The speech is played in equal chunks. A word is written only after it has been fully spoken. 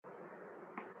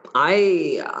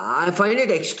I find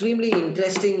it extremely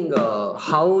interesting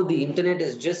how the internet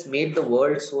has just made the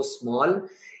world so small.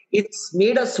 It's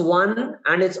made us one,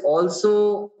 and it's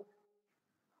also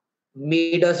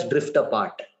made us drift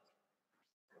apart.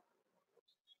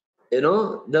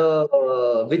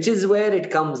 The which is where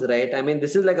it comes, right? I mean,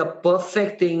 this is like a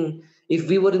perfect thing. If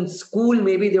we were in school,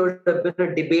 maybe there would have been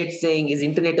a debate saying, is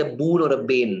internet a boon or a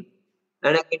bane?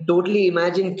 And I can totally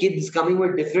imagine kids coming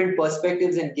with different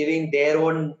perspectives and giving their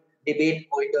own debate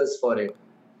pointers for it.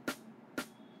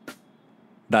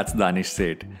 That's Danish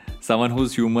Sait, someone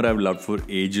whose humor I've loved for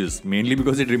ages, mainly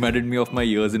because it reminded me of my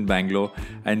years in Bangalore,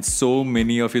 and so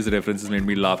many of his references made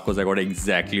me laugh because I got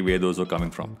exactly where those were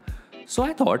coming from. So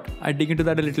I thought I'd dig into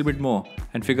that a little bit more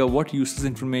and figure what useless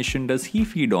information does he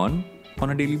feed on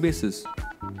a daily basis.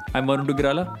 I'm Varun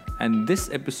Duggirala, and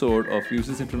this episode of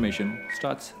Useless Information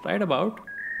starts right about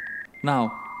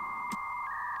now.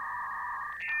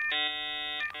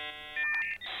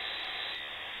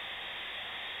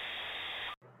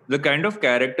 The kind of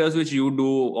characters which you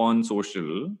do on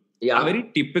social are very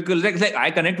typical. Like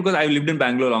I connect because I've lived in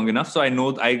Bangalore long enough, so I know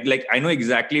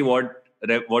exactly what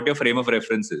your frame of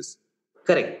reference is.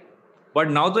 Correct. But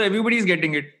now though everybody is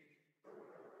getting it,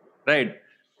 right?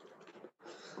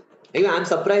 Anyway, I'm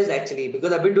surprised actually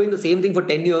because I've been doing the same thing for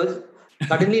 10 years.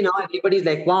 Suddenly now everybody's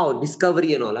like, wow,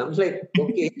 discovery and all. I'm like,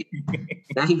 okay,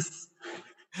 thanks.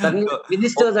 Suddenly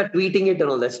ministers are tweeting it and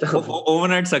all that stuff.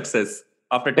 Overnight success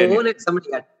after 10 overnight years.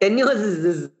 Somebody, 10 years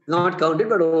is not counted,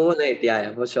 but overnight,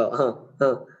 yeah, for sure.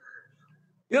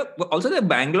 Yeah, also the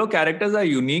Bangalore characters are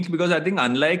unique because I think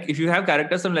unlike if you have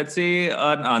characters from, let's say,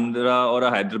 an Andhra or a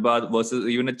Hyderabad versus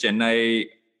even a Chennai,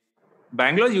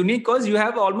 Bangalore is unique because you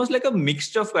have almost like a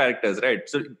mixture of characters, right?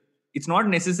 So it's not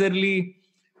necessarily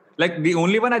like the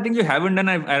only one I think you haven't done,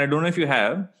 and I don't know if you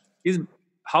have, is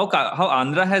how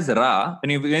Andhra has Ra.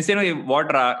 And you say, no,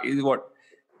 what Ra is what.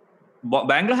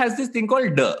 Bangalore has this thing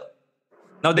called Da.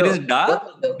 Now there is Da,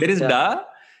 there is Da.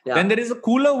 Yeah. Then there is a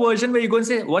cooler version where you go and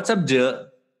say, "What's up, Ja?"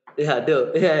 Yeah,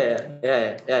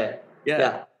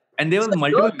 yeah. And there were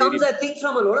multiple. It comes, I think,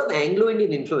 from a lot of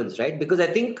Anglo-Indian influence, right? Because I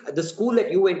think the school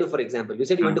that you went to, for example, you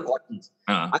said you went to Cottons,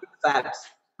 Fabs,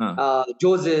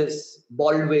 Josephs,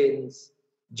 Baldwins,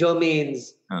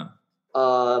 Germains.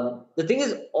 The thing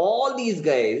is, all these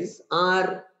guys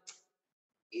are,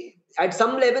 at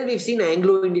some level, we've seen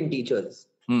Anglo-Indian teachers.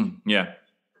 Yeah.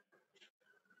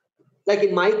 Like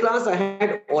in my class, I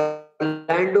had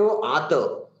Orlando,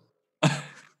 Arthur.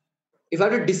 If I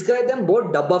had to describe them,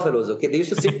 both Dabba fellows, okay? They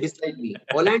used to sit beside me.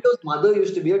 Orlando's mother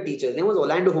used to be a teacher. His name was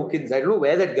Orlando Hawkins. I don't know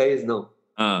where that guy is now.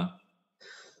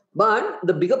 But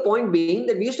the bigger point being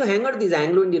that we used to hang out with these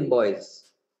Anglo-Indian boys.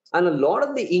 And a lot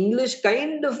of the English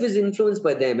kind of is influenced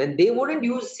by them. And they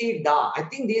wouldn't say da. I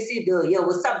think they say da. Yeah,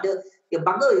 what's up, da? Yeah,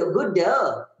 bugger, you're good,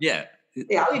 da. Yeah.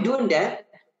 Hey, how you doing, da?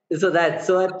 So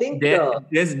I think...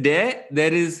 There's da,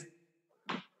 there is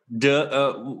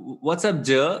da. What's up,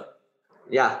 ja?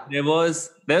 Yeah. Then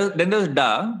there was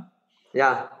Da.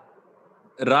 Yeah.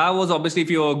 Ra was obviously if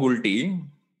you were Gulti.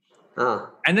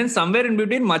 And then somewhere in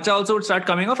between, Macha also would start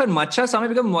coming off, and Macha somewhere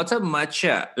become what's up,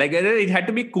 Macha. Like it had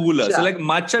to be cooler. Macha. So like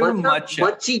Macha.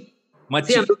 Machi.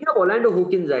 See, I'm looking at Orlando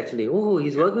Hawkins actually. Oh,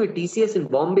 he's working with TCS in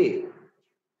Bombay.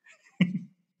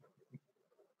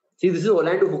 See, this is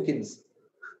Orlando Hawkins.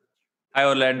 Hi,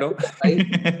 Orlando. Right?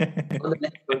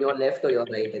 On your left or your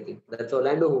right, I think. That's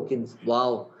Orlando Hawkins.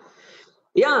 Wow.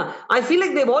 Yeah, I feel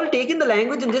like they've all taken the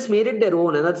language and just made it their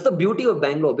own. And that's the beauty of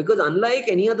Bangalore. Because unlike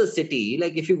any other city,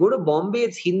 like if you go to Bombay,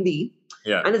 it's Hindi.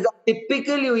 Yeah. And it's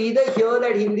typical, you either hear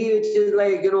that Hindi, which is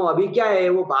like, abhi kya hai,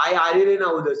 wo bhai aa rahe na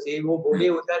udhar se, wo bole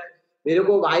udhar, mere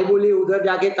ko bhai bole udhar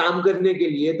jaake kaam karne ke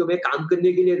liye, to main kaam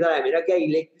karne ke liye idhar hai, mera kya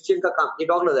electrician ka kaam. They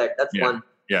talk like that. That's one.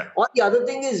 Yeah. Or the other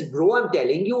thing is, bro, I'm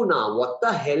telling you now, what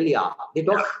the hell, yeah. They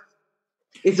talk...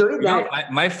 It's only that.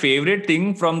 My favorite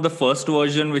thing from the first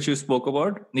version which you spoke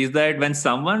about is that when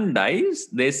someone dies,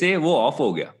 they say, "Wo off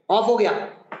ho gaya." Off ho gaya.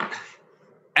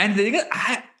 And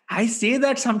I say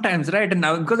that sometimes, right? And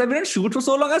now because I've been on shoot for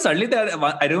so long, I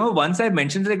remember once I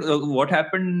mentioned like what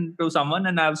happened to someone,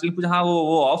 and I was like, "Ha,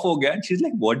 wo off ho gaya." And she's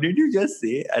like, "What did you just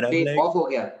say?" And I'm like, "Off ho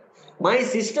gaya." My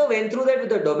sister went through that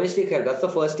with her domestic help. That's the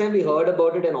first time we heard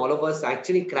about it, and all of us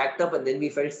actually cracked up, and then we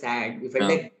felt sad. We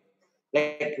felt like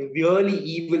really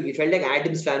evil. We felt like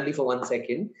Adam's family for 1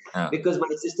 second because my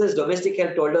sister's domestic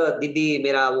help told her, "Didi,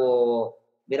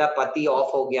 mera pati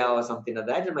off ho gaya" or something like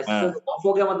that. And my sister off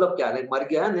ho gaya matlab kya? Like mar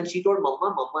gaya. And then she told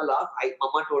Mama laughed.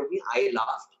 Mama told me, I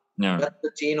laughed. Yeah. That's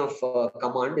the chain of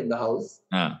command in the house.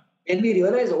 Yeah. And we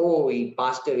realized, oh, he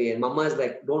passed away. And Mama is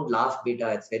like, "Don't laugh, beta.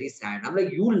 It's very sad." I'm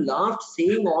like, you laughed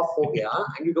saying off ho gaya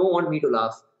and you don't want me to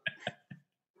laugh.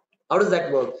 How does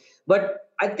that work? But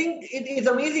I think it's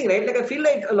amazing, right? Like I feel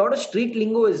like a lot of street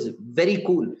lingo is very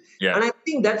cool. Yeah. And I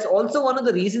think that's also one of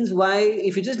the reasons why,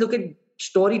 if you just look at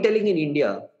storytelling in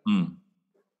India,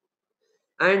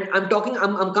 and I'm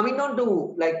coming down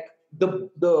to like the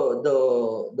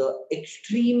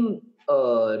extreme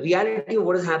reality of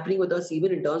what is happening with us,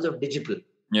 even in terms of digital.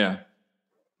 Yeah.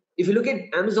 If you look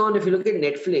at Amazon, if you look at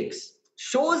Netflix,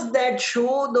 shows that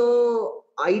show the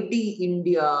IT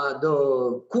India,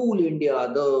 the cool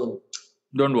India,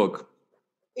 Don't work.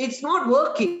 it's not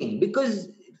working because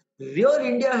real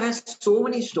India has so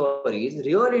many stories.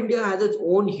 Real India has its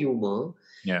own humor.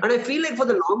 Yeah. And I feel like for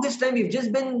the longest time, we've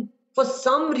just been, for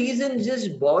some reason,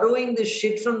 just borrowing the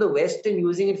shit from the West and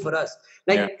using it for us.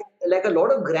 Like a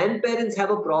lot of grandparents have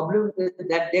a problem with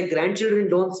that their grandchildren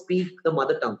don't speak the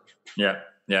mother tongue. Yeah.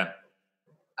 Yeah.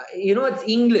 It's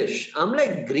English. I'm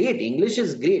like, great. English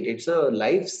is great. It's a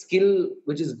life skill,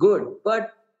 which is good.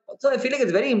 But also, I feel like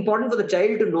it's very important for the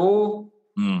child to know,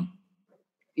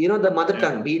 the mother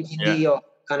tongue, be it Hindi or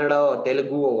Kannada or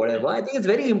Telugu or whatever. I think it's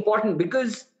very important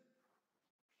because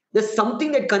there's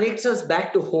something that connects us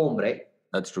back to home, right?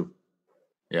 That's true.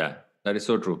 Yeah, that is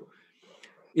so true.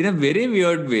 In a very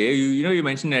weird way, you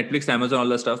mentioned Netflix, Amazon, all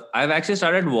that stuff. I've actually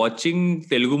started watching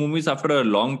Telugu movies after a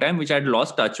long time, which I'd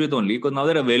lost touch with only because now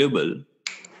they're available.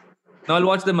 Now I'll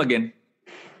watch them again.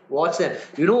 Watch them.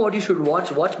 You know what you should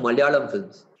watch? Watch Malayalam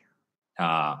films.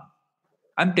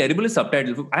 I'm terrible with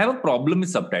subtitles. I have a problem with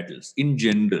subtitles in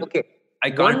general. Okay.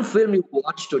 I can't. One film you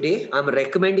watch today, I'm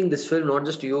recommending this film not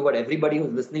just to you, but everybody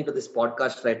who's listening to this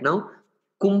podcast right now,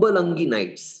 Kumbalangi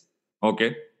Nights.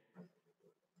 Okay.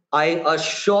 I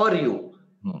assure you,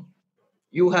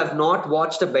 you have not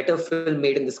watched a better film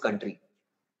made in this country.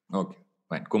 Okay,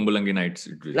 fine. Kumbalangi Nights.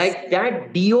 Like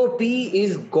that DOP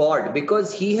is God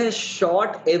because he has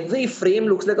shot every frame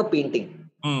looks like a painting.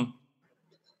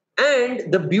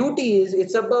 And the beauty is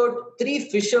it's about 3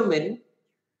 fishermen,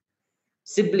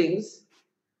 siblings.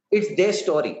 It's their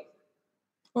story.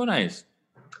 Oh, nice.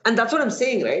 And that's what I'm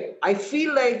saying, right? I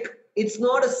feel like it's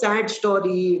not a sad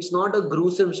story. It's not a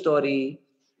gruesome story.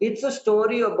 It's a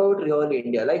story about real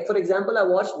India. Like, for example, I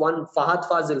watched one Fahad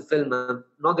Fazil film. I'm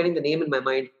not getting the name in my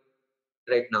mind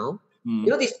right now.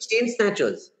 These chain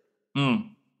snatchers.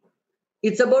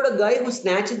 It's about a guy who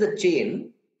snatches the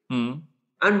chain.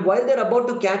 And while they're about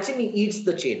to catch him, he eats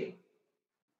the chain.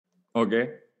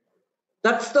 Okay.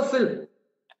 That's the film.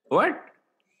 What?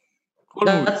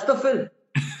 That's the film.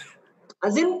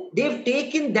 As in, they've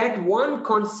taken that one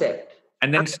concept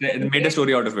and then made a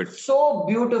story out of it. So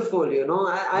beautiful,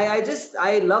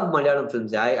 I love Malayalam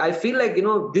films. I feel like,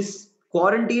 this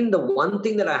quarantine, the one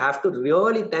thing that I have to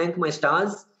really thank my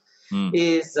stars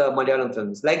is Malayalam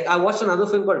films. Like I watched another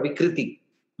film called Vikriti,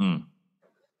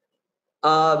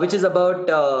 which is about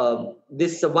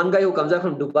this one guy who comes out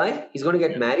from Dubai. He's going to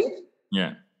get married.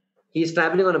 Yeah. He's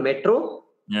traveling on a metro.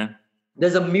 Yeah.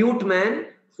 There's a mute man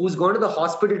who's gone to the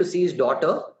hospital to see his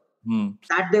daughter.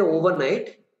 Sat there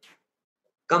overnight.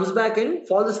 Comes back and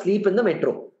falls asleep in the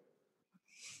metro.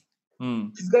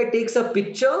 This guy takes a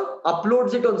picture,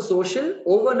 uploads it on social.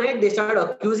 Overnight, they started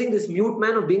accusing this mute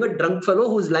man of being a drunk fellow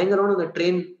who's lying around on the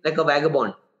train like a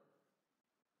vagabond.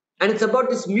 And it's about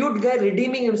this mute guy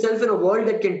redeeming himself in a world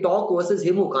that can talk versus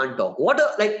him who can't talk.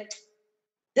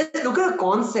 Just look at the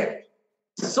concept.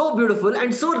 So beautiful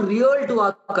and so real to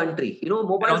our country.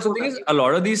 Mobile. And also, thing is, a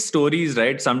lot of these stories,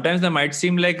 right? Sometimes they might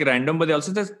seem like random, but they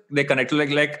also they connect.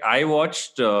 Like I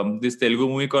watched this Telugu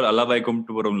movie called Alla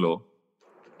Vaikuntapuramlo,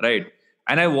 right?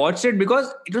 And I watched it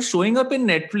because it was showing up in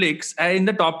Netflix in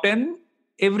the top 10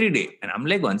 every day. And I'm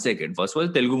like, 1 second. First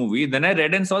was Telugu movie. Then I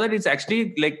read and saw that it's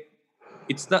actually like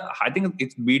I think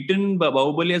it's beaten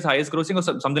Bahubali as highest grossing or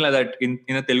something like that in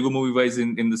a Telugu movie wise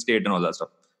in the state and all that stuff.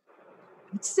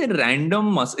 It's a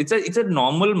random it's a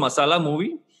normal masala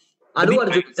movie. Allu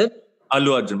Arjun, is it?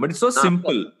 Allu Arjun, but it's so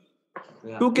simple.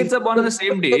 Yeah. 2 kids are born on the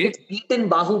same day. It's beaten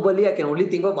Bahubali. I can only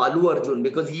think of Allu Arjun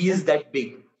because he is that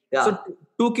big. Yeah. So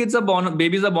 2 kids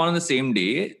babies are born on the same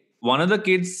day. One of the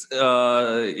kids'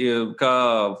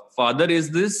 father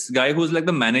is this guy who's like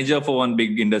the manager for one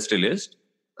big industrialist.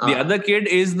 The other kid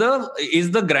is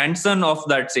the grandson of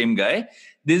that same guy.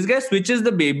 This guy switches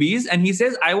the babies and he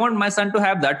says, I want my son to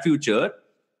have that future.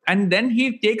 And then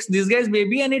he takes this guy's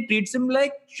baby and he treats him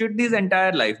like shit his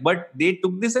entire life. But they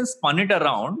took this and spun it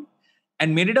around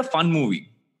and made it a fun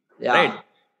movie. Yeah. Right?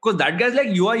 Because that guy's like,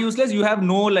 you are useless. You have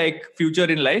no future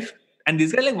in life. And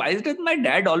this guy why does my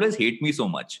dad always hate me so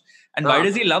much? And why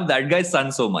does he love that guy's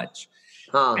son so much?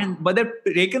 But they've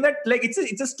taken that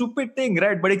it's a stupid thing,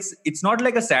 right? But it's not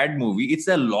like a sad movie. It's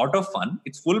a lot of fun.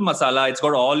 It's full masala. It's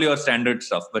got all your standard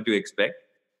stuff that you expect.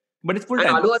 But it's full And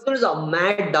time. Allu Arjun is a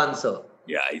mad dancer.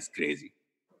 Yeah, he's crazy.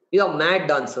 He's a mad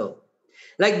dancer.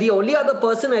 Like the only other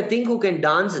person I think who can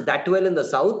dance that well in the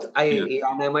South, and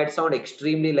I might sound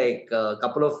extremely like a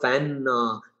couple of fan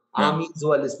armies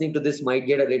who are listening to this might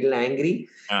get a little angry.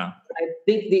 Yeah.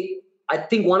 I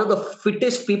think one of the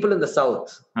fittest people in the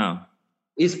South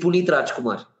is Puneet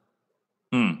Rajkumar.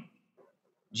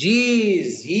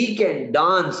 Jeez, he can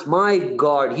dance. My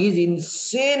God, he's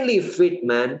insanely fit,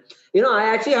 man. I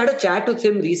actually had a chat with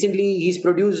him recently. He's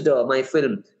produced my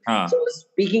film. So I was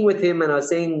speaking with him and I was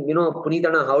saying, Puneet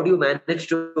Anna, how do you manage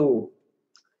to,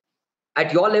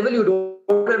 at your level, you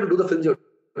don't have to do the films you're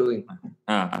doing.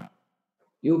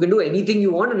 You can do anything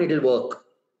you want and it'll work.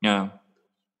 Yeah.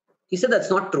 He said, that's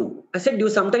not true. I said, do you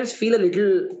sometimes feel a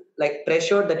little like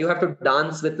pressured that you have to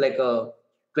dance with like a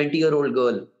 20-year-old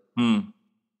girl?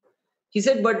 He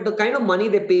said, but the kind of money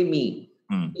they pay me,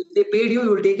 if they paid you,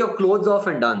 you'll take your clothes off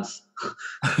and dance.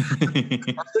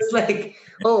 It's like,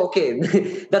 oh, okay.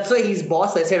 That's why he's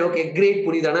boss. I said, okay, great,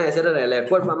 Puridana. I said, and I left.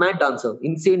 But a mad dancer,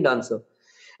 insane dancer.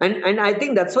 And I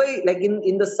think that's why, like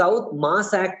in the South,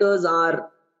 mass actors are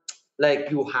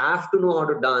like, you have to know how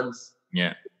to dance.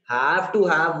 Yeah. Have to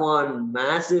have one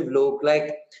massive look.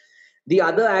 Like the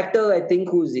other actor, I think,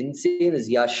 who's insane is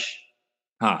Yash.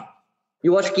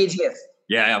 You watch KGF?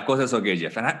 Yeah, of course I saw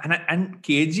KGF. And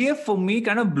KGF for me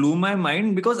kind of blew my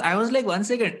mind because I was like, 1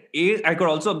 second, I could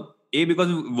also, because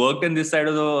we worked in this side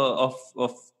of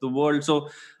the world. So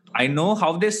I know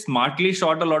how they smartly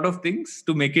shot a lot of things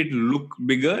to make it look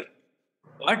bigger.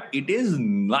 But it is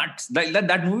nuts.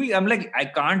 That movie, I'm like, I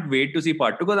can't wait to see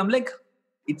part 2 because I'm like,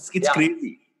 it's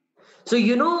crazy. So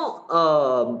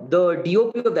the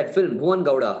DOP of that film, Bhuvan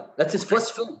Gowda, that's his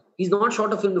first film. He's not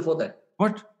shot a film before that.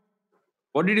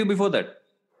 What did you do before that?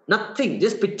 Nothing,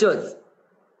 just pictures.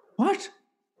 What?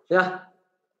 Yeah.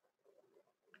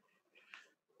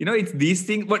 It's these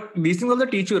things, but these things also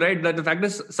teach you, right? That the fact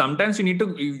is sometimes you need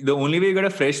to, the only way you get a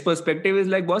fresh perspective is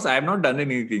like, boss, I have not done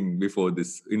anything before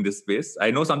this in this space.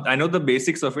 I know the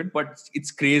basics of it, but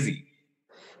it's crazy.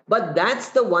 But that's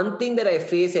the one thing that I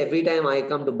face every time I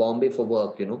come to Bombay for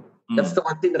work, That's the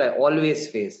one thing that I always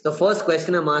face. The first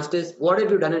question I'm asked is, what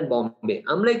have you done in Bombay?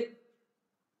 I'm like,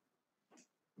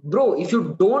 bro, if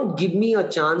you don't give me a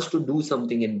chance to do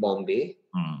something in Bombay,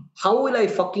 how will I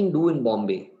fucking do in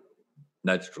Bombay?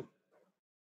 That's true.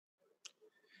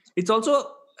 It's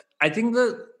also, I don't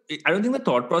think the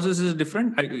thought process is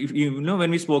different.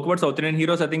 When we spoke about South Indian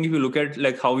heroes, I think if you look at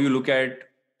like how you look at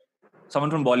someone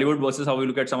from Bollywood versus how you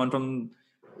look at someone from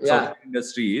South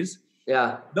industries,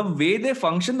 the way they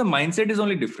function, the mindset is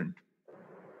only different.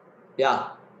 Yeah.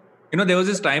 There was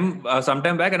this time,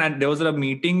 sometime back, and there was a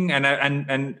meeting,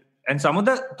 and some of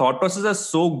the thought processes are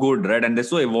so good, right? And they're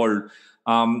so evolved.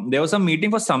 There was a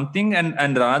meeting for something,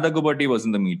 and Rana Daggubati was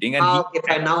in the meeting. And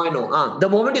now I know. The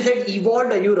moment you said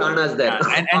evolved, you Rana's there.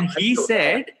 And he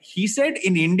said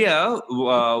in India,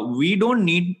 we don't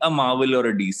need a Marvel or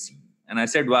a DC. And I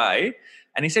said, why?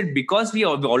 And he said, because we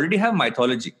already have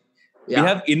mythology. Yeah. We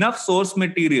have enough source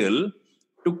material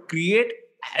to create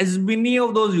as many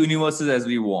of those universes as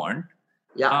we want.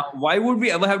 Yeah. Why would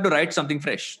we ever have to write something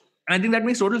fresh? And I think that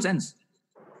makes total sense.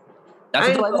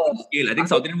 That's why I think scale. I think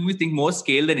South Indian movies think more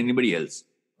scale than anybody else.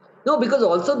 No, because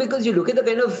you look at the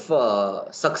kind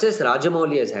of success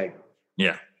Rajamouli has had.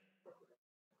 Yeah.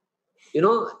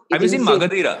 Have you seen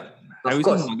Magadhira? Of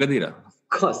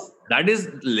course. That is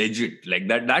legit. Like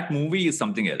that movie is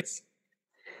something else.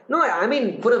 No, I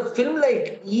mean, for a film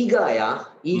like Iga. I've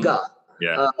seen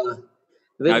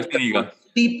Iga.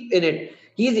 Deep in it.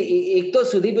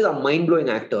 Sudeep is a mind-blowing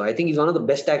actor. I think he's one of the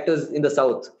best actors in the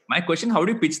South. My question, how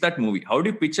do you pitch that movie? How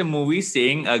do you pitch a movie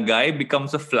saying a guy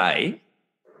becomes a fly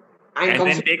and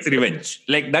then takes revenge?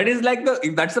 Like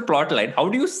that's the plot line. How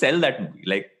do you sell that movie?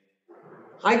 Like,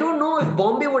 I don't know if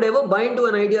Bombay would ever buy into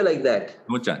an idea like that.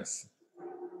 No chance.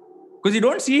 Because you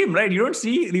don't see him, right? You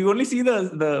only see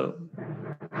the...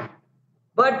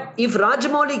 But if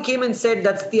Rajamouli came and said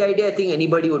that's the idea, I think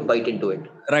anybody would bite into it.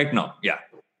 Right now, yeah.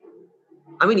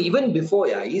 I mean, even before,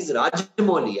 he's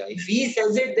Rajamouli. If he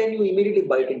says it, then you immediately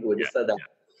bite into it. Yeah.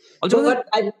 Also, but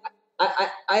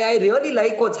I really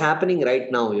like what's happening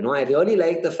right now. I really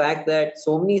like the fact that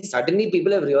suddenly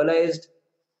people have realized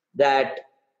that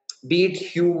be it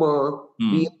humor,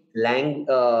 be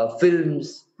it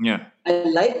films. Yeah. I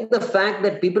like the fact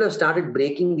that people have started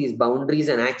breaking these boundaries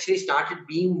and actually started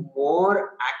being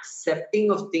more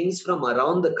accepting of things from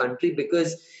around the country,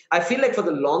 because I feel like for the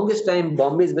longest time,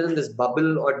 Bombay has been in this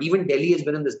bubble, or even Delhi has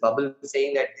been in this bubble,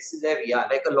 saying that this is where we are.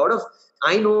 Like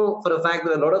I know for a fact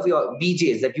that a lot of your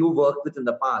VJs that you worked with in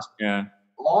the past,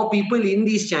 or people in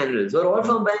these channels, are all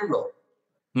from Bangalore.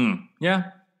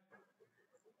 Yeah.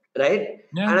 Right?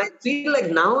 Yeah. And I feel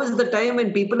like now is the time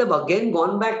when people have again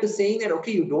gone back to saying that,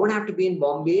 okay, you don't have to be in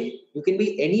Bombay, you can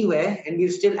be anywhere and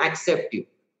we'll still accept you.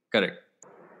 Correct.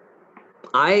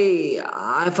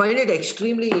 I find it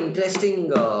extremely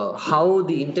interesting how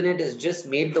the internet has just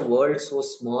made the world so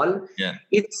small. Yeah.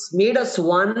 It's made us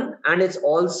one, and it's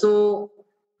also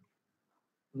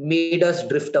made us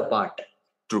drift apart.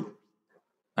 True.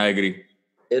 I agree.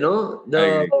 I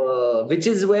The agree. which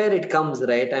is where it comes,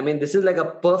 right? I mean, this is like a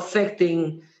perfect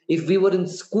thing. If we were in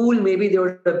school, maybe there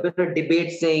would have been a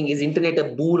debate saying, is internet a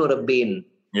boon or a bane?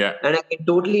 Yeah. And I can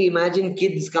totally imagine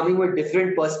kids coming with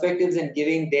different perspectives and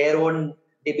giving their own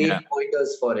Yeah. debate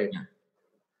pointers for it. Yeah.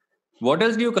 What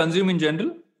else do you consume in general?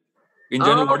 In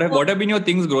general, Uh, what have been your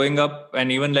things growing up,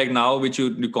 and even like now, which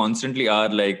you constantly are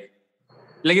like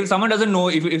if someone doesn't know,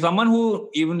 if someone who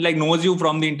even like knows you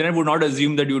from the internet would not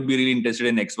assume that you would be really interested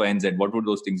in X, Y, and Z, what would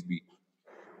those things be?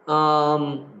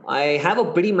 I have a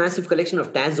pretty massive collection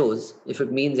of Tazos, if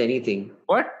it means anything.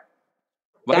 What?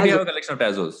 Why do you Tazos, have a collection of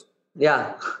Tazos?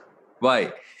 yeah.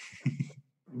 Why?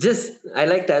 Just I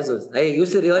like Tazos. I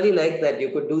used to really like that you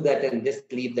could do that and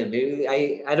just leave them. Maybe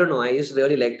I don't know. I used to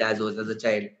really like Tazos as a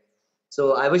child.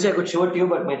 So I wish I could show it to you,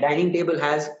 but my dining table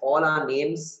has all our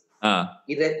names,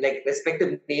 either like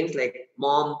respective names like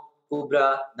Mom,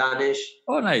 Kubra, Danish,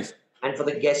 Oh, nice. and for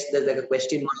the guest there's like a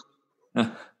question mark. Uh,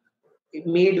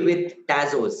 Made with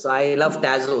Tazos. So I love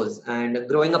Tazos, and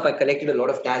growing up I collected a lot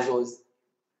of Tazos.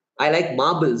 I like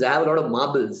marbles. I have a lot of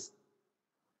marbles.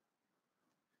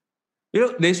 there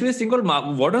used to be this thing called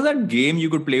what was that game you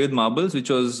could play with marbles, which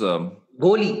was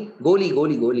Goli.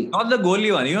 not the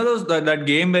goalie one. You know that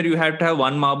game where you had to have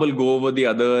one marble go over the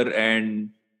other, and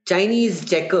Chinese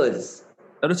checkers.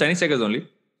 that was Chinese checkers only.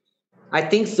 I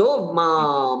think so.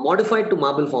 Modified to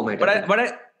marble format.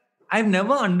 I've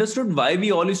never understood why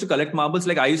we all used to collect marbles.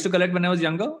 Like I used to collect when I was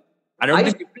younger. I don't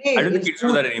think kids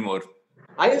do that anymore.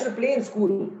 I used to play in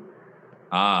school.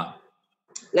 Ah.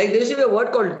 Like there used to be a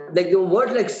word called like the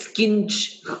word like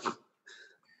skinch.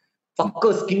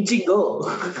 Fucker skinching go.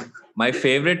 My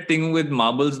favorite thing with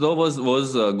marbles though was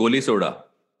goli soda.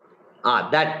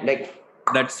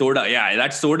 That soda, yeah,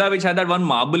 that soda which had that one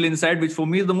marble inside, which for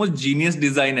me is the most genius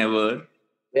design ever.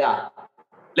 Yeah.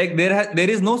 Like there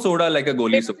is no soda like a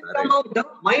goli soda. Right?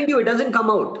 Mind you, it doesn't come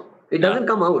out. It doesn't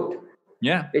come out.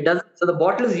 Yeah. It doesn't. So the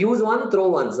bottle is use one, throw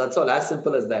once. That's all. As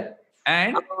simple as that.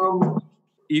 And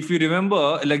if you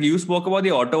remember, like you spoke about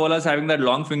the auto wallahs having that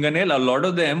long fingernail, a lot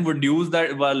of them would use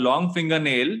that long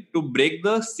fingernail to break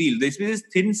the seal. This is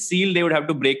thin seal they would have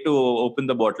to break to open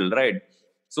the bottle, right?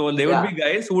 So there would be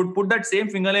guys who would put that same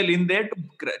fingernail in there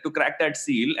to crack that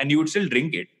seal, and you would still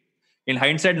drink it. In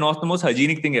hindsight, not the most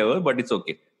hygienic thing ever, but it's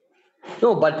okay.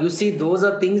 No, but you see, those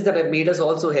are things that have made us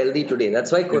also healthy today.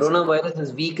 That's why coronavirus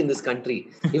is weak in this country.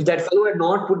 If that fellow had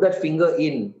not put that finger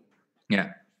in,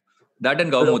 that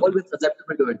and Gaumut. Always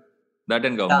susceptible to it. That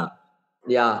and Gaumut.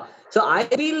 Yeah. So I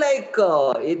feel like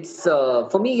it's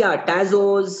for me,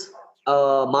 Tazos,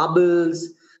 marbles.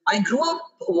 I grew up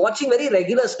watching very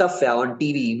regular stuff on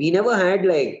TV. We never had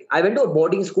I went to a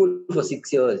boarding school for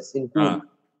 6 years in Coorg.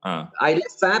 I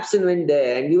left FAPS and went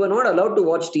there, and we were not allowed to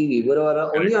watch TV. We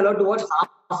were only allowed to watch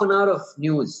half an hour of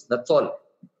news. That's all.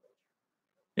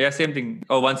 Yeah, same thing.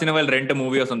 Or once in a while, rent a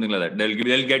movie or something like that.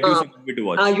 They'll get you some movie to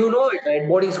watch. You know it, right?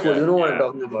 Boarding school. You know what I'm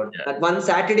talking about. Yeah. That one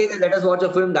Saturday, they let us watch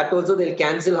a film. That also they'll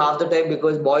cancel half the time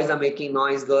because boys are making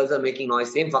noise, girls are making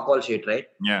noise. Same fuck all shit, right?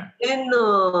 Yeah. Then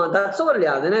that's all.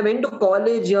 Yeah. Then I went to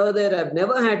college here. There, I've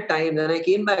never had time. Then I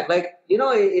came back.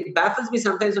 It baffles me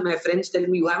sometimes when my friends tell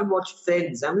me you haven't watched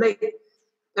Friends. I'm like,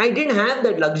 I didn't have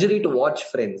that luxury to watch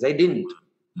Friends. I didn't.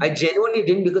 I genuinely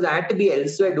didn't because I had to be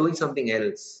elsewhere doing something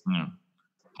else.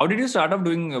 How did you start off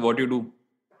doing what you do?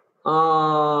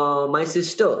 My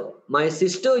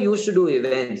sister used to do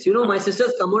events. My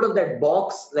sister's come out of that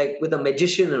box with a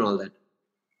magician and all that.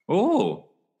 Oh,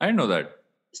 I didn't know that.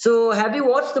 So have you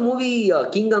watched the movie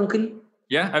King Uncle?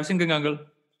 Yeah, I've seen King Uncle.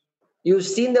 You've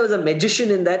seen there was a magician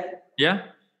in that? Yeah.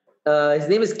 His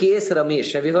name is K.S.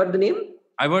 Ramesh. Have you heard the name?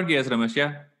 I've heard K.S. Ramesh,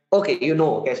 yeah. Okay,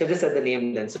 Okay, so I just said the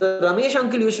name then. So Ramesh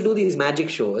uncle used to do these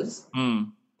magic shows.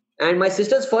 And my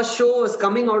sister's first show was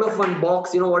coming out of one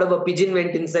box, whatever pigeon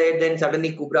went inside, then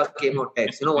suddenly Kubra came out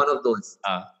types, one of those.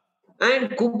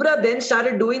 And Kubra then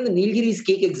started doing the Nilgiri's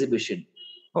cake exhibition.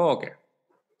 Oh, okay.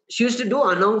 She used to do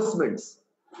announcements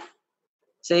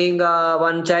saying,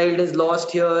 one child is lost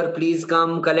here, please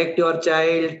come collect your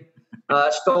child.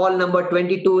 Stall number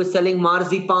 22 is selling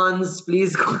marzipans,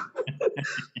 please go.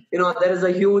 There is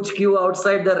a huge queue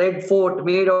outside the Red Fort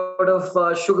made out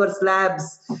of sugar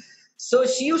slabs. So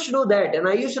she used to do that, and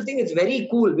I used to think it's very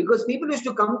cool because people used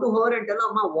to come to her and tell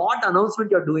her, "Ma, what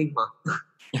announcement you're doing, ma?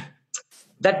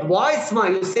 That voice, ma,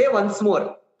 you say once more.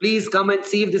 Please come and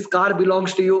see if this car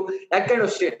belongs to you." That kind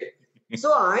of shit.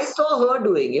 So I saw her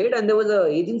doing it, and there was an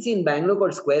agency in Bangalore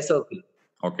called Square Circle.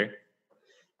 Okay.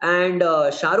 And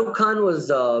Shah Rukh Khan was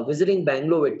visiting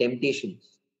Bangalore with Temptations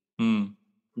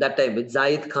that time with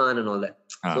Zayed Khan and all that.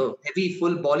 So heavy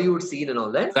full Bollywood scene and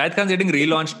all that. Zayed Khan's getting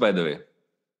relaunched, by the way.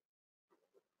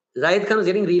 Zayed Khan was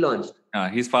getting relaunched.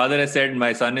 His father has said,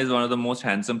 my son is one of the most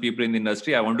handsome people in the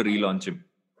industry. I want to relaunch him.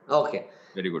 Okay.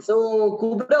 Very good. So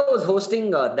Kubra was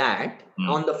hosting that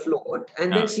on the float,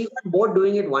 and then she got bored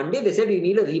doing it one day. They said, "You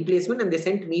need a replacement," and they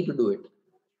sent me to do it.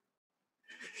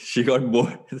 She got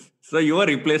bored. So you were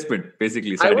replacement,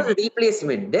 basically. I was a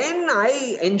replacement. Then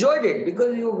I enjoyed it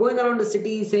because you were going around the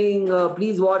city saying,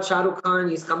 "Please watch Shah Rukh Khan.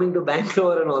 He's coming to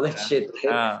Bangalore," and all that shit.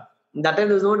 Right? That time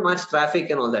there was not much traffic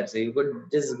and all that, so you could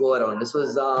just go around. This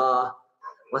was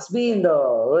must be in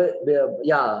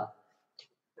the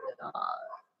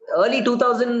early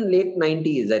 2000, late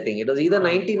 90s, I think. It was either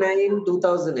 99,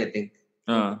 2000, I think.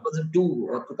 2002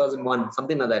 or 2001,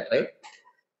 something like that, right?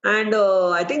 And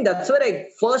I think that's where I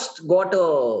first got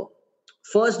a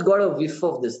whiff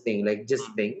of this thing, like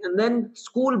just thing. And then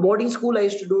boarding school, I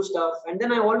used to do stuff. And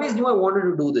then I always knew I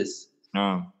wanted to do this.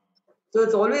 So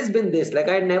it's always been this. Like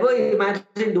I never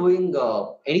imagined doing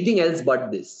anything else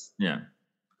but this. Yeah.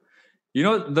 You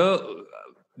know,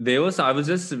 I was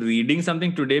just reading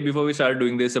something today before we started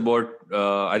doing this about,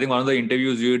 I think one of the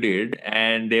interviews you did,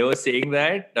 and they were saying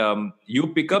that you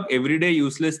pick up everyday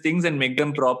useless things and make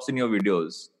them props in your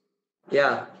videos.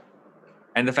 Yeah.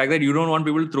 And the fact that you don't want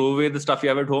people to throw away the stuff you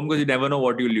have at home because you never know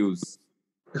what you'll use.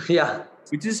 Yeah.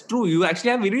 Which is true. You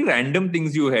actually have very random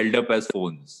things you held up as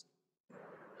phones.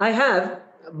 I have,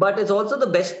 but it's also the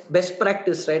best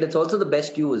practice, right? It's also the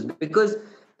best use because,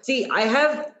 see, I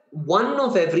have one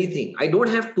of everything. I don't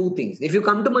have two things. If you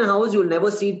come to my house, you'll never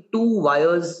see two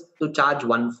wires to charge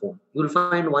one phone. You'll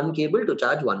find one cable to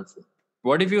charge one phone.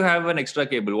 What if you have an extra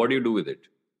cable? What do you do with it?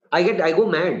 I go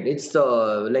mad. It's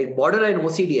like borderline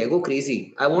OCD. I go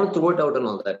crazy. I want to throw it out and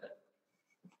all that.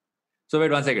 So wait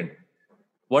 1 second.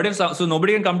 What if so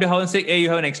nobody can come to your house and say, "Hey, you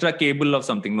have an extra cable of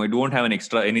something"? No, you don't have an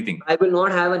extra anything. I will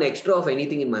not have an extra of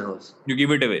anything in my house. You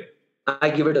give it away. I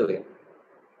give it away.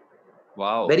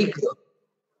 Wow. Very clear.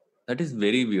 That is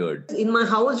very weird. In my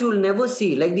house, you'll never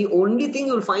see. Like the only thing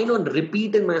you'll find on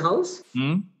repeat in my house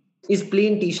is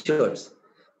plain t-shirts.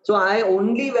 So I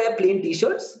only wear plain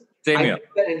t-shirts. Same I here.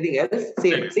 don't wear anything else.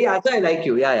 Same. See, Acha, I like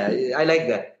you. Yeah, I like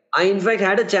that. I, in fact,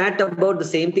 had a chat about the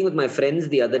same thing with my friends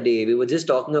the other day. We were just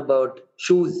talking about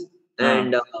shoes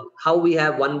and how we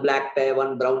have one black pair,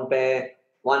 one brown pair,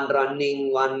 one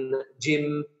running, one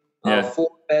gym, 4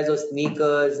 pairs of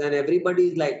sneakers, and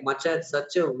everybody's like, "Macha, it's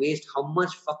such a waste. How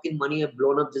much fucking money I've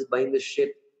blown up just buying this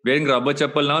shit." Wearing rubber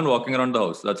chappal now and walking around the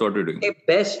house. That's what we're doing. Hey,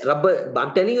 best rubber.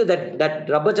 I'm telling you that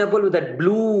rubber chappal with that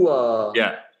blue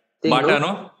thing, Bata,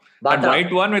 no? Bata. That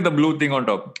white one with the blue thing on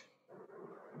top.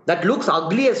 That looks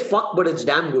ugly as fuck, but it's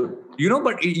damn good. You know,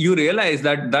 but you realize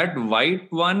that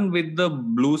white one with the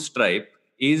blue stripe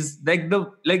is like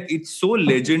it's so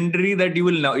legendary that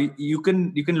you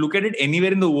can look at it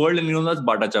anywhere in the world and you know that's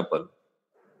Bata chappal.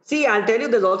 See, I'll tell you,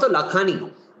 there's also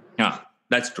Lakhani. Yeah,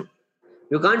 that's true.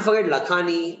 You can't forget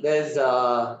Lakhani. There's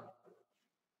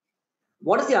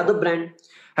what is the other brand?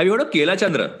 Have you heard of Kela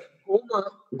Chandra?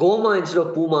 Goma instead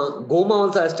of Puma. Goma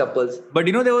also has chappals. But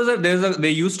you know,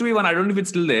 there used to be one, I don't know if it's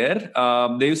still there.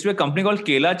 There used to be a company called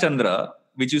Kela Chandra,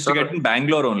 which used to get in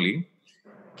Bangalore only.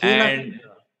 And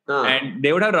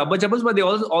they would have rubber chappals, but they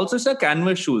also sell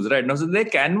canvas shoes, right? Now, so their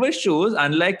canvas shoes,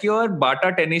 unlike your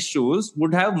Bata tennis shoes,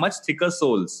 would have much thicker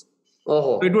soles.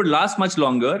 So it would last much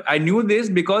longer. I knew this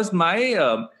because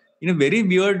my, very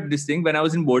weird this thing. When I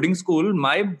was in boarding school,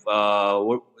 my,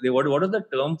 what was the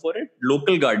term for it?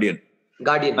 Local guardian.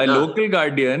 My local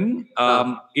guardian,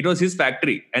 it was his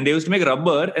factory. And they used to make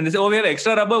rubber. And they say, "Oh, we have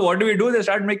extra rubber. What do we do?" They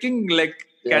start making like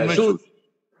canvas shoes.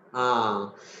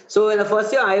 So in the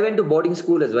first year, I went to boarding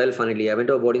school as well, funnily. I went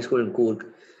to a boarding school in Coorg.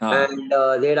 And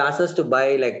they had asked us to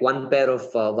buy like one pair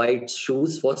of white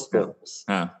shoes for sports.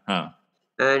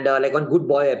 And like one good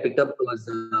boy, I picked up those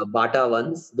Bata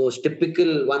ones, those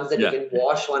typical ones that you can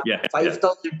wash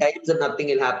 5,000 times and nothing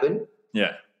will happen.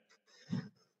 Yeah.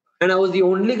 And I was the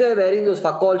only guy wearing those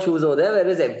fuck all shoes over there,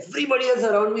 whereas everybody else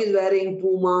around me is wearing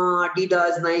Puma,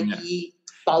 Adidas, Nike,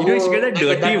 Power. You used to get that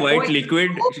dirty white liquid.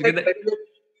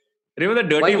 Remember the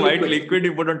dirty white liquid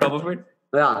you put on top of it?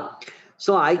 Yeah.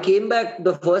 So I came back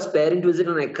the first parent visit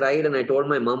and I cried and I told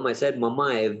my mom, I said,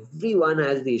 "Mama, everyone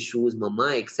has these shoes,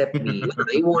 Mama, except me.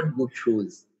 I want good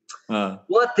shoes."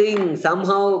 Poor thing,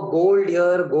 somehow gold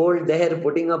here, gold there,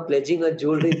 putting up, pledging her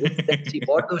jewelry. This, that. She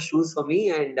bought those shoes for me,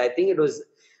 and I think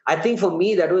for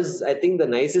me, that was, I think, the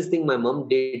nicest thing my mom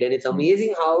did. And it's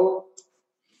amazing how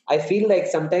I feel like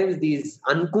sometimes these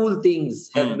uncool things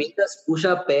have made us push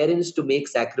our parents to make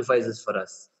sacrifices for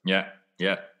us. Yeah.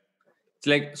 It's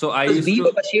like, so Because we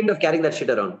were ashamed of carrying that shit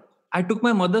around. I took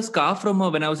my mother's car from her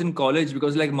when I was in college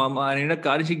because, like, Mom, I need a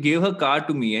car. And she gave her car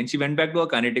to me and she went back to a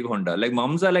Kinetic Honda. Like,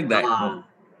 moms are like that.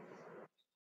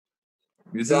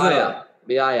 This is yeah.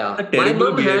 My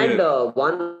mom had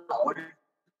one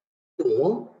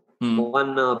Alto,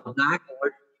 one black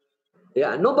Alto.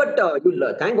 Yeah, no, but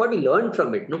thank God we learned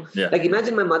from it. No, like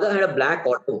imagine my mother had a black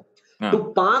Alto.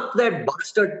 To park that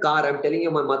bastard car, I'm telling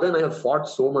you, my mother and I have fought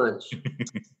so much.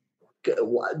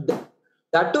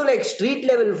 That too, like street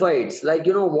level fights. Like,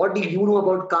 what do you know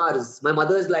about cars? My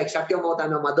mother is like, shut your mouth,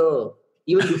 I'm your mother.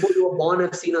 Even before you were born,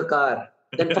 I've seen a car.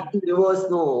 Then fucking reverse,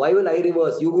 no. Why will I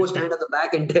reverse? You go stand at the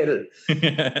back and tell.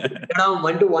 Get down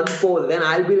 1 to 1 pole. Then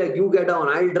I'll be like, you get down,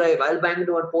 I'll drive. I'll bang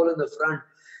into 1 pole in the front.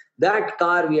 That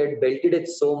car, we had belted it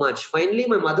so much. Finally,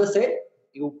 my mother said,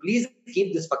 you please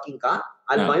keep this fucking car.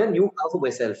 I'll buy a new car for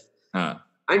myself.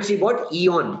 And she bought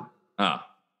Eon.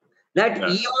 That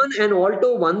Eon and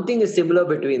Alto, one thing is similar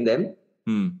between them.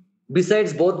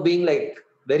 Besides both being like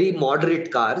very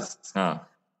moderate cars.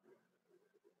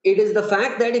 It is the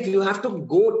fact that if you have to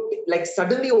go, like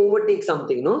suddenly overtake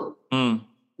something, no?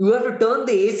 You have to turn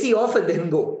the AC off and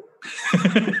then go.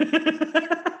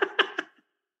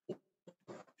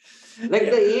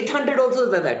 Like the 800 also is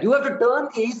like that. You have to turn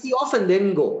the AC off and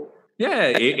then go.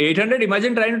 Yeah, 800.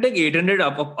 Imagine trying to take 800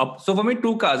 up. So for me,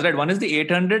 2 cars, right? One is the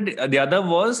 800. The other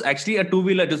was actually a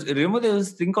 2-wheeler. Remember there was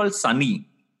this thing called Sunny.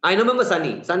 I remember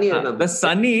Sunny. I remember. The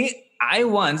Sunny, I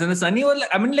once, and the Sunny was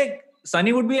like,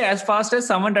 Sunny would be as fast as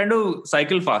someone trying to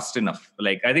cycle fast enough.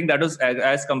 Like, I think that was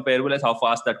as comparable as how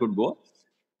fast that could go.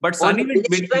 But Sunny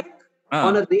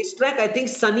on a racetrack, I think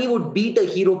Sunny would beat a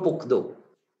Hero Puck though.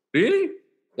 Really?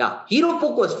 Yeah. Hero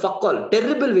Puck was fuck all.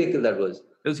 Terrible vehicle that was.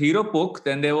 There was Hero Puck,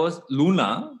 then there was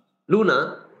Luna.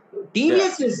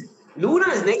 TVS is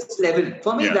next level.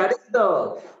 For me, that is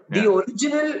the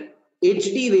original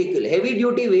HD vehicle, heavy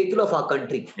duty vehicle of our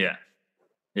country. Yeah.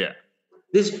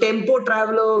 This tempo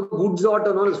traveler, goods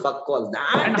auto, no, is fuck all.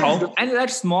 And that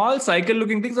small cycle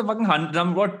looking things are fucking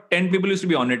 10 people used to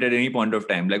be on it at any point of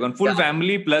time. Like on full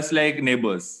family plus like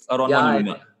neighbors or on one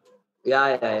Luna.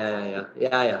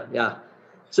 Yeah.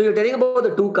 So you're telling about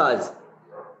the 2 cars.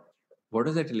 What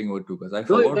was I telling about 2 cars? I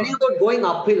forgot. You're telling about going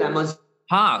uphill. I must.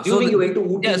 So you went to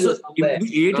Ooty or somewhere.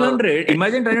 The 800.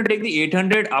 Imagine trying to take the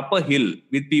 800 up a hill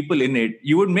with people in it.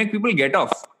 You would make people get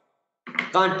off.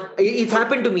 Can't. It's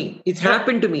happened to me.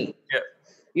 Yeah.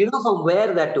 You know from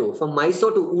where that to? From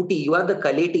Mysore to Ooty, you have the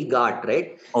Kaleti Ghat,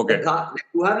 right? Okay.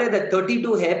 You have like the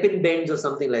 32 hairpin bends or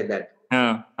something like that.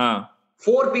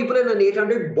 4 people in an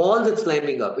 800 balls it's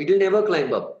climbing up. It will never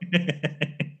climb up.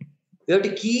 You have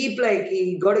to keep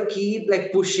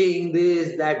pushing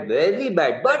this, that, very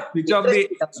bad. But switch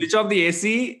off the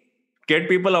AC, get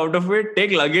people out of it,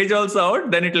 take luggage also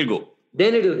out, then it will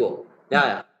go.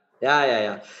 Yeah.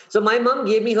 So my mom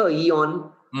gave me her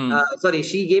Eon.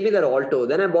 She gave me that Alto.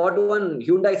 Then I bought one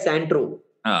Hyundai Santro.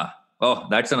 Oh,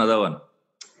 that's another one.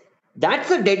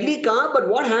 That's a deadly car. But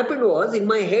what happened was in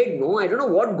my head, I don't know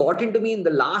what got into me in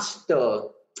the last.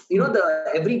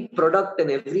 Every product and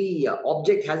every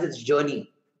object has its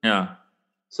journey. Yeah.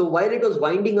 So while it was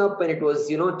winding up and it was,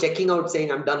 checking out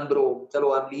saying, I'm done, bro.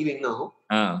 Chalo, I'm leaving now.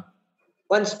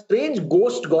 One strange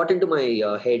ghost got into my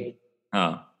head.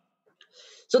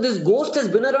 So this ghost has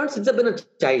been around since I've been a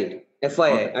child.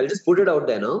 FYI. Okay. I'll just put it out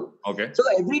there now. Okay. So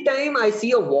every time I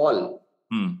see a wall,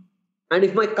 and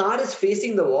if my car is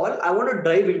facing the wall, I want to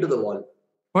drive into the wall.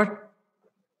 What?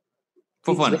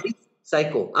 For fun? Very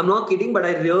psycho. I'm not kidding, but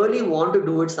I really want to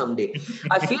do it someday.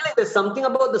 I feel like there's something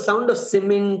about the sound of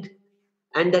cement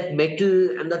and that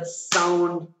metal and that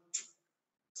sound.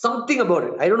 Something about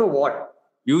it. I don't know what.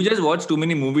 You just watch too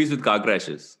many movies with car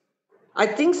crashes. I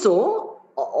think so.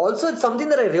 Also, it's something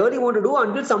that I really want to do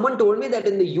until someone told me that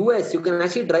in the US, you can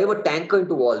actually drive a tanker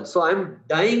into walls. So I'm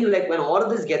dying, like when all of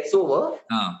this gets over,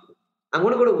 I'm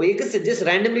going to go to Vegas and just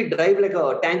randomly drive like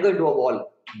a tanker into a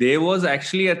wall. There was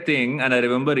actually a thing, and I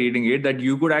remember reading it, that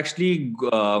you could actually,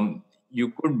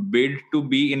 you could bid to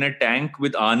be in a tank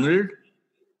with Arnold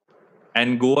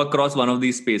and go across one of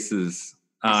these spaces.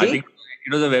 I think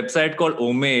it was a website called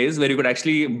Omaze where you could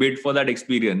actually bid for that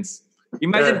experience.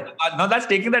 Imagine, now that's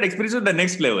taking that experience to the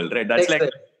next level, right? That's next level.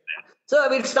 So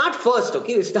we'll start first,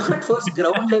 okay? We'll start first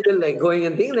ground level, like going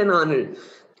and things, then Arnold.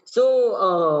 So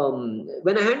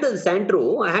when I had the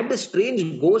Santro, I had this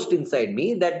strange ghost inside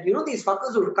me that, these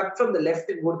fuckers would cut from the left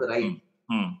and go to the right.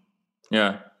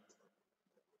 Yeah.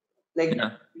 Like,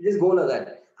 Yeah. you just go like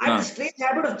that. I had this strange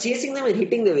habit of chasing them and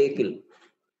hitting the vehicle.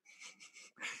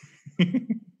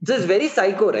 So it's very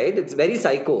psycho, right? It's very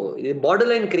psycho.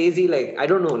 Borderline crazy. Like, I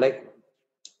don't know. Like,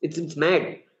 it's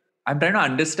mad. I'm trying to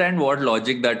understand what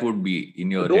logic that would be in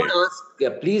your Don't head. ask. Yeah,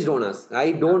 please don't ask.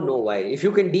 I don't know why. If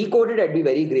you can decode it, I'd be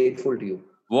very grateful to you.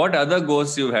 What other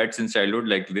ghosts you've had since childhood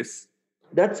like this?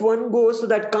 That's one ghost. So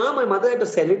that car, my mother had to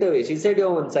sell it away. She said,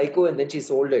 "You're one psycho," and then she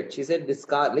sold it. She said, "This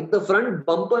car, like the front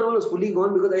bumper and all, was fully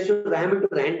gone because I should ram into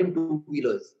random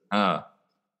two-wheelers."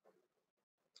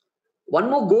 One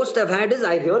more ghost I've had is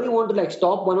I really want to like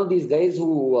stop one of these guys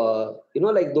who,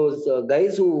 like those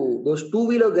guys those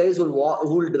two-wheeler guys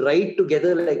who'll ride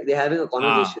together like they're having a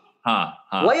conversation.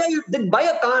 Why are you? Then buy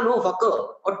a car, no fucker,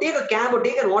 or take a cab or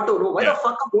take an auto, no. Why the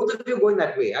fuck are both of you going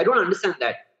that way? I don't understand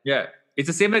that. Yeah, it's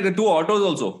the same like the two autos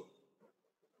also.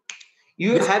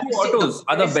 You have two autos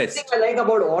are the best. The thing I like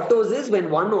about autos is when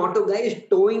one auto guy is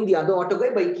towing the other auto guy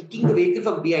by kicking the vehicle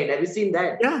from behind. Have you seen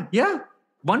that? Yeah.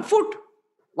 1 foot.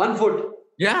 1 foot.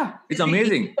 Yeah, it's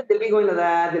amazing. They'll be going like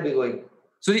that. They'll be going.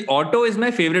 So the auto is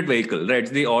my favorite vehicle, right?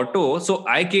 The auto. So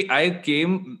I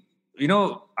came,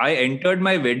 I entered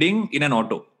my wedding in an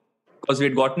auto because we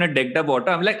had gotten a decked up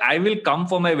auto. I'm like, I will come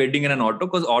for my wedding in an auto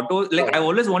because auto, like, I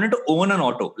always wanted to own an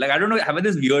auto. Like, I don't know, I have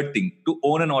this weird thing to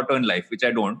own an auto in life, which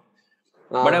I don't.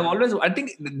 But I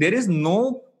think there is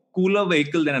no cooler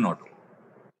vehicle than an auto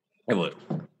ever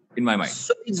in my mind.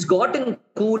 So it's gotten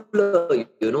cooler,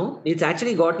 It's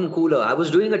actually gotten cooler. I was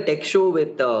doing a tech show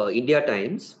with India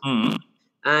Times.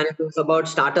 And it was about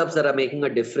startups that are making a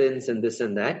difference and this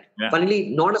and that. Yeah. Funnily,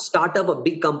 not a startup, a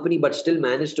big company, but still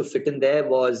managed to fit in there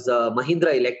was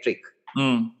Mahindra Electric.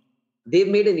 They've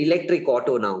made an electric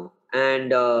auto now.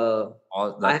 And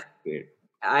that's great.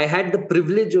 I had the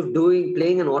privilege of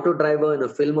playing an auto driver in a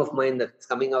film of mine that's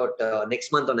coming out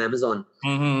next month on Amazon.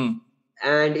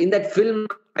 And in that film,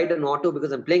 I ride an auto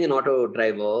because I'm playing an auto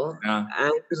driver. Yeah.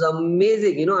 And it was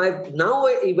amazing.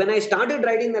 When I started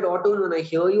riding that auto and when I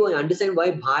hear you, I understand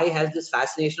why Bhai has this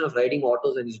fascination of riding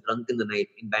autos when he's drunk in the night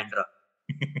in Bandra.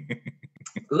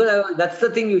 Because that's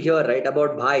the thing you hear, right,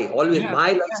 about Bhai. Always,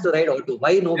 Bhai likes to ride auto.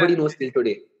 Why nobody knows till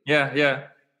today. Yeah.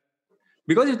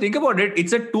 Because you think about it,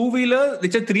 it's a two-wheeler,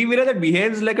 it's a three-wheeler that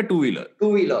behaves like a two-wheeler.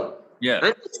 Two-wheeler. Yeah.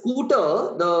 And the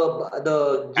scooter,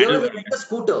 the gears are like a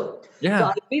scooter. Yeah. So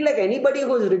I feel like anybody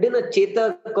who's ridden a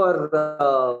Chetak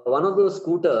or one of those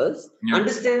scooters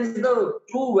understands the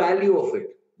true value of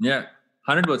it. Yeah,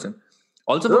 100%.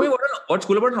 Also, for me, what's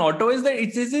cool about an auto is that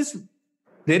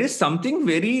there is something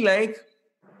very like,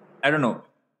 I don't know.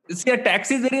 See, a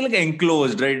taxi is very like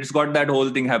enclosed, right? It's got that whole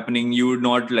thing happening. You would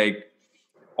not like.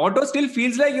 Auto still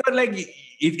feels like you're like,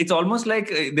 it's almost like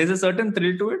there's a certain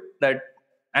thrill to it that,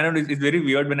 I don't know, it's very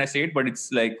weird when I say it, but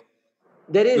it's like,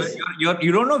 there is.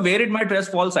 You don't know where it might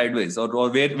just fall sideways or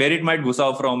where it might goose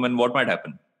off from and what might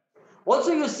happen.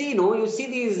 Also, you see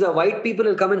these white people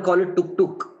will come and call it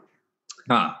tuk-tuk.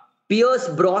 Pierce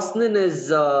Brosnan is,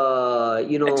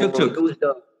 used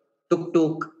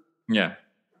tuk-tuk. Yeah.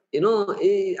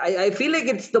 I feel like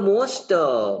it's the most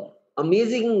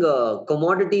amazing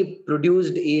commodity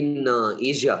produced in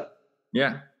Asia.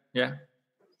 Yeah.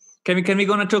 Can we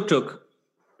go on a tuk-tuk?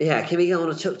 Yeah, can we go on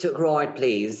a tuk-tuk ride,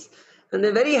 please? And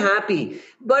they're very happy.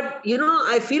 But,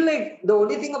 I feel like the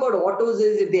only thing about autos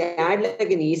is if they add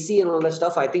like an AC and all that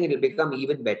stuff, I think it'll become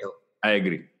even better. I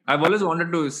agree. I've always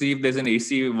wanted to see if there's an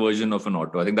AC version of an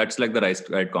auto. I think that's like the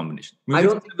right combination. I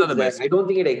don't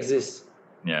think it exists.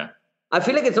 Yeah. I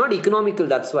feel like it's not economical,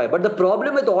 that's why. But the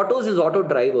problem with autos is auto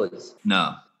drivers.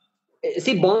 No.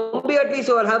 See, Bombay at least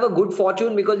will have a good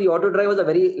fortune because the auto drivers are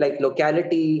very like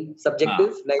locality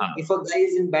subjective. If a guy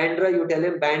is in Bandra, you tell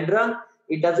him Bandra,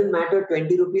 it doesn't matter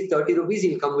 20 rupees, 30 rupees,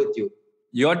 he'll come with you.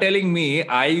 You're telling me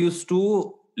I used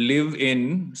to live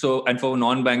and for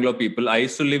non-Bangalore people, I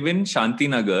used to live in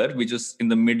Shantinagar, which is in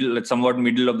the middle, somewhat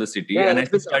middle of the city. And I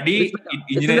used to study in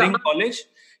engineering college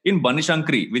in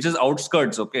Banishankari, which is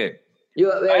outskirts, okay? You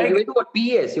went to what,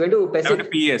 PS? You went to Pessit?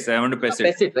 I went to Pessit.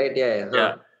 Pessit, right?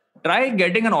 Yeah. Try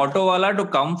getting an auto wala to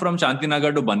come from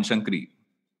Shantinagar to Banishankari.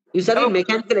 You studied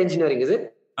mechanical engineering, is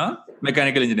it?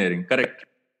 Mechanical engineering, correct.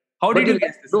 How did you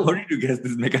guess this? How did you guess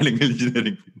this mechanical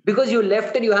engineering? Because you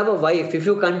left and you have a wife. If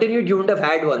you continued, you wouldn't have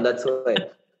had one. That's why.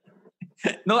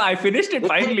 No, I finished it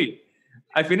finally.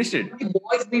 I finished it.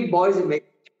 Boys meet boys.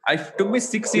 It took me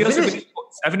 6 years to finish.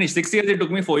 I finished 6 years. It took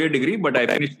me 4-year degree, but I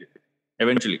finished it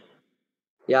eventually.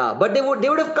 Yeah, but they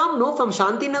would have come, no, from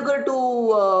Shantinagar to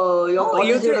your No,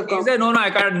 college. They would have he come. said, no, I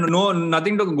can't, no,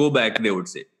 nothing to go back, they would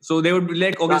say. So they would be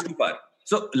like, okay, it's too far.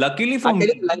 So luckily for I tell me,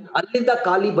 you, line, Allinda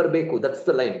Kali Barbeku. That's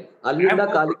the line. Allinda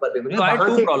Kali Barbeku. so I had Wahan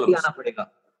two se problems. aana padega.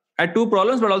 I had two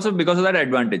problems, but also because of that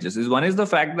advantages. One is the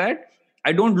fact that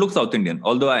I don't look South Indian,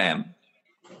 although I am.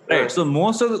 Right. So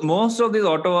most of these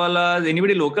auto walas,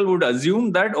 anybody local would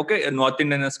assume that, okay, a North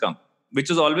Indian has come,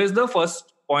 which is always the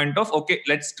first point of, okay,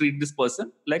 let's treat this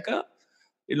person like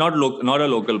not a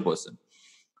local person.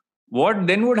 What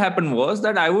then would happen was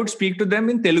that I would speak to them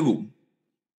in Telugu.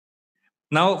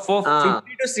 Now, for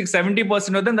 50 to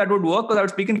 70% of them, that would work because I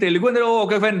would speak in Telugu and they're, oh,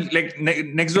 okay, fine. Like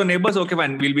next door neighbors, okay,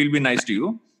 fine, we'll be nice to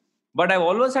you. But I've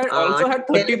also had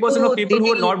 30% of people who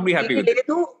would not be happy with it.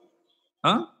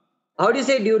 Huh? How do you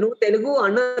say, do you know Telugu?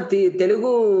 Anna,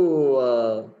 Telugu...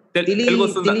 Telugu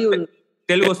vastunda.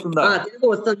 Telugu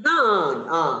vastunda.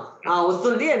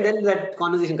 Vastundi, and then that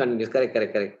conversation continues. Correct.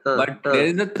 But there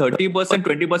is a 30%,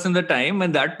 20% of the time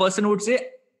when that person would say,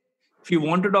 if you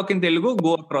want to talk in Telugu,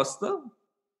 go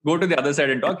to the other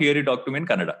side and talk. Here you talk to me in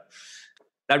Kannada.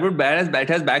 That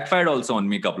has backfired also on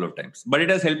me a couple of times. But it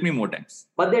has helped me more times.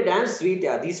 But they're damn sweet,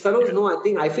 yeah. These fellows,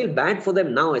 I feel bad for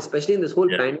them now, especially in this whole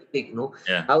pandemic,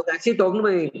 Yeah. I was actually talking to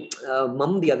my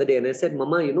mom the other day and I said,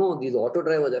 Mama, these auto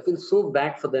drivers, I feel so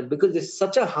bad for them because they're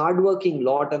such a hardworking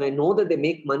lot and I know that they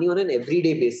make money on an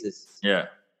everyday basis. Yeah.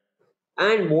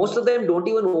 And most of them don't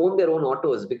even own their own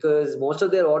autos because most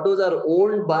of their autos are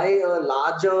owned by a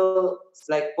larger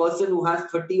person who has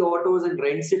 30 autos and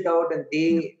rents it out and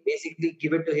they basically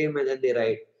give it to him and then they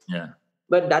ride. Yeah.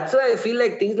 But that's why I feel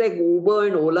like things like Uber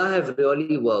and Ola have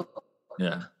really worked.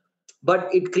 Yeah.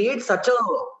 But it creates such a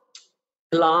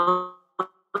class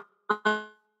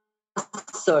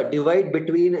divide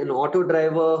between an auto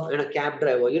driver and a cab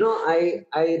driver.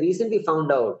 I recently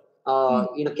found out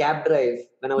in a cab drive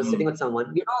when I was sitting with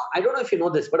someone. I don't know if you know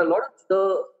this, but a lot of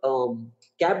the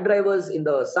cab drivers in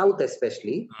the south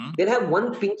especially, they'll have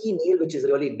one pinky nail which is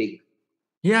really big.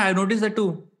 Yeah, I noticed that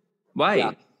too. Why?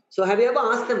 Yeah. So have you ever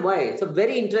asked them why? It's a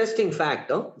very interesting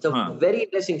fact. It's a very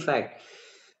interesting fact.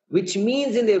 Which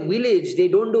means in their village, they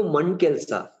don't do man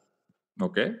kelsa.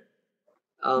 Okay.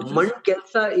 Man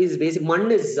kelsa is basic. Man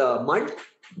is mud.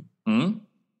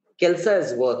 Kelsa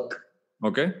is work.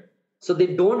 Okay. So they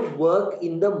don't work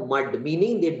in the mud,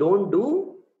 meaning they don't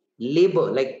do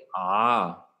labor. Like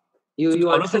it's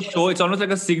almost like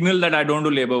a signal that I don't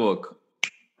do labor work.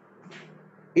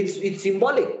 It's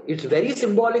symbolic. It's very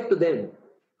symbolic to them.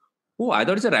 Oh, I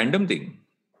thought it's a random thing.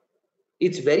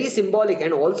 It's very symbolic,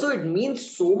 and also it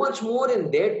means so much more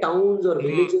in their towns or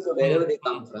villages or wherever they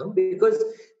come from, because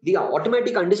the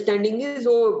automatic understanding is,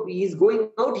 he's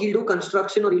going out, he'll do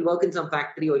construction or he'll work in some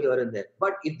factory or here and there.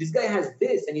 But if this guy has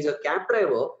this and he's a cab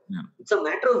driver, it's a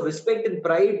matter of respect and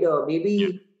pride,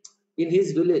 maybe in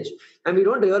his village. And we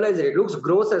don't realize it. It looks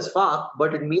gross as fuck,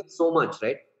 but it means so much,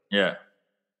 right? Yeah.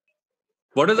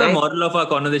 What is the moral of our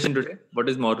conversation today? What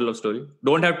is moral of story?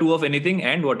 Don't have two of anything,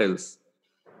 and what else?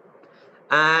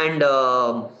 And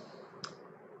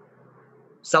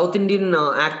South Indian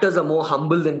actors are more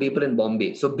humble than people in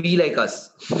Bombay. So be like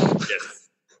us. Yes.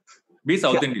 Be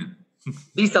South Indian.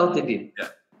 Be South Indian. Yeah.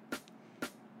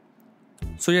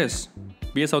 So yes,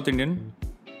 be a South Indian.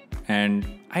 And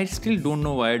I still don't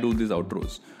know why I do these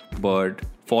outros. But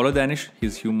follow Danish.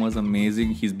 His humor is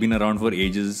amazing. He's been around for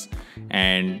ages.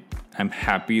 And I'm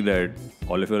happy that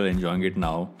all of you are enjoying it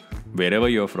now, wherever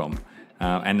you're from.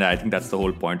 And I think that's the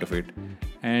whole point of it.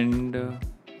 And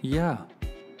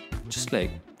just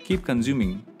keep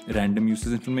consuming random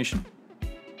useless information.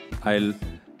 I'll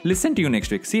listen to you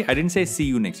next week. See, I didn't say see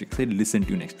you next week. I said listen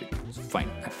to you next week. So fine.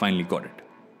 I finally got it.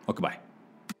 Okay, bye.